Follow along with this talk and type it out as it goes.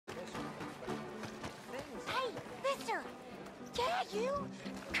Yeah, you.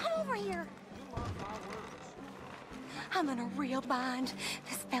 Come over here. I'm in a real bind.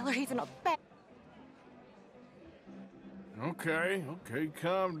 This feller, he's in a bad... Okay,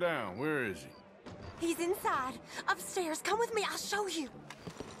 calm down. Where is he? He's inside. Upstairs. Come with me. I'll show you.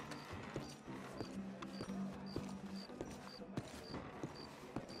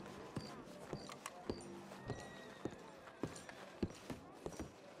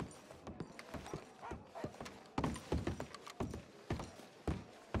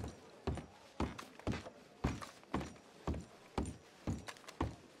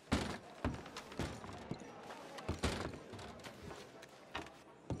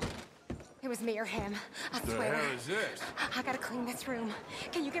 It was me or him. I swear. The hell is this? I gotta clean this room.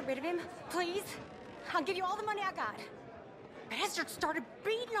 Can you get rid of him, please? I'll give you all the money I got. Bastard started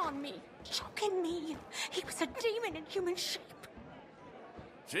beating on me, choking me. He was a demon in human shape.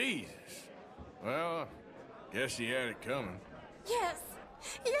 Jesus. Well, guess he had it coming. Yes,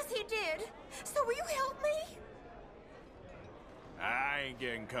 he did. So will you help me? I ain't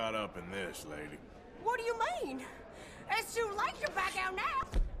getting caught up in this, lady. What do you mean? It's too late to back out now.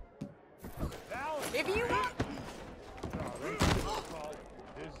 If you want...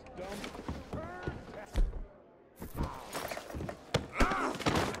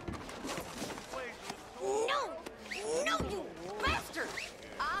 No, you bastard!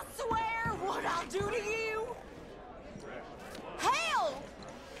 I swear what I'll do to you. Hell!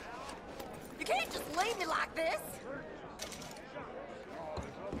 You can't just leave me like this.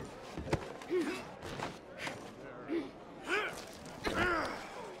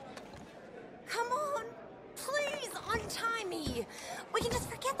 Come on, please untie me. We can just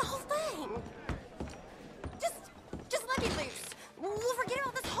forget the whole thing. Just let me loose. We'll forget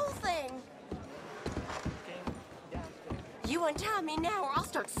about this whole thing. You untie me now or I'll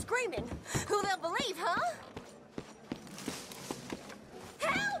start screaming. Who they'll believe, huh?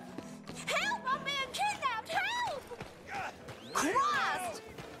 Help! Help! I'm being kidnapped! Help! Christ!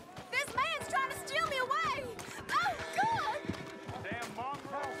 This man's trying to steal me away! Oh, God! Damn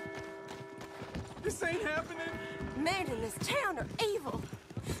mongrel! This ain't happening. Men in this town are evil.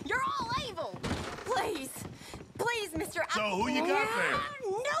 You're all evil. Please, mister. So who you got there?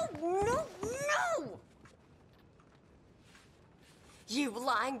 No! You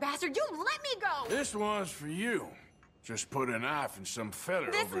lying bastard! You let me go! This one's for you. Just put a knife in some feller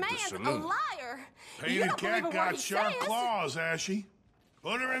This over at the man's saloon. a liar! You Painted don't believe a cat word got he sharp says. claws, has she?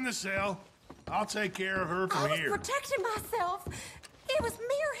 Put her in the cell. I'll take care of her I from was here. protecting myself. It was me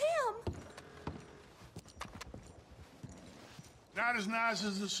or him. Not as nice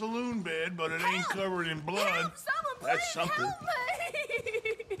as the saloon bed, but it ain't covered in blood. Help! Someone please That's something. help me!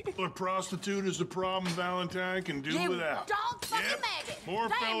 A prostitute is a problem Valentine can do You without. dog fucking Yep. maggot! More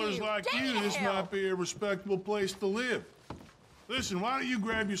Damn fellas you. like Damn you, this hell. might be a respectable place to live. Listen, why don't you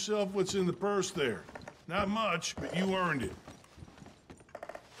grab yourself what's in the purse there? Not much, but you earned it.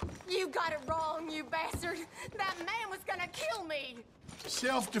 You got it wrong, you bastard. That man was gonna kill me.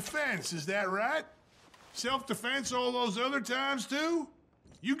 Self-defense, is that right? Self-defense all those other times, too?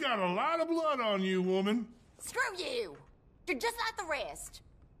 You got a lot of blood on you, woman. Screw you. You're just like the rest.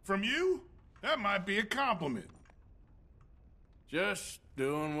 From you? That might be a compliment. Just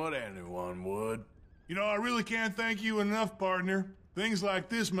doing what anyone would. You know, I really can't thank you enough, partner. Things like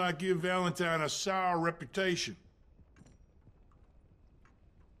this might give Valentine a sour reputation.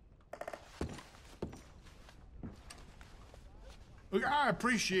 Look, I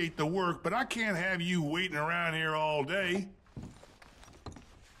appreciate the work, but I can't have you waiting around here all day.